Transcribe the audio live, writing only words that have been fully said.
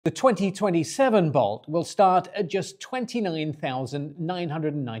The 2027 Bolt will start at just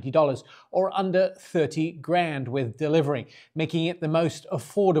 $29,990, or under 30 grand with delivery, making it the most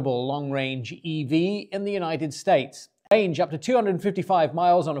affordable long-range EV in the United States. Range up to 255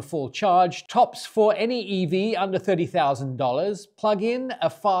 miles on a full charge, tops for any EV under $30,000. Plug in a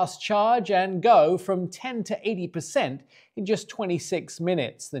fast charge and go from 10 to 80% in just 26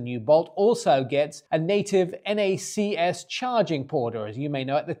 minutes. The new Bolt also gets a native NACS charging port, or as you may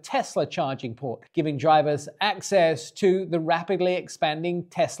know it, the Tesla charging port, giving drivers access to the rapidly expanding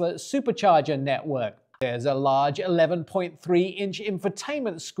Tesla supercharger network. There's a large 11.3-inch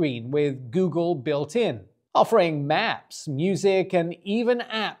infotainment screen with Google built in, offering maps, music, and even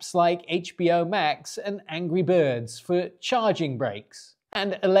apps like HBO Max and Angry Birds for charging breaks.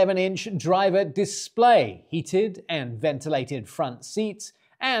 And 11-inch driver display, heated and ventilated front seats,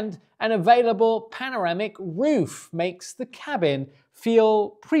 and an available panoramic roof makes the cabin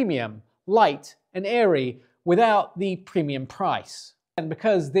feel premium, light, and airy without the premium price. And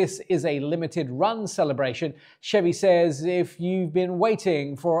because this is a limited run celebration, Chevy says if you've been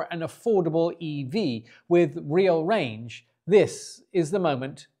waiting for an affordable EV with real range, this is the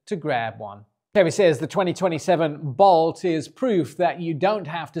moment to grab one. Chevy says the 2027 Bolt is proof that you don't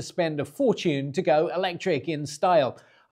have to spend a fortune to go electric in style.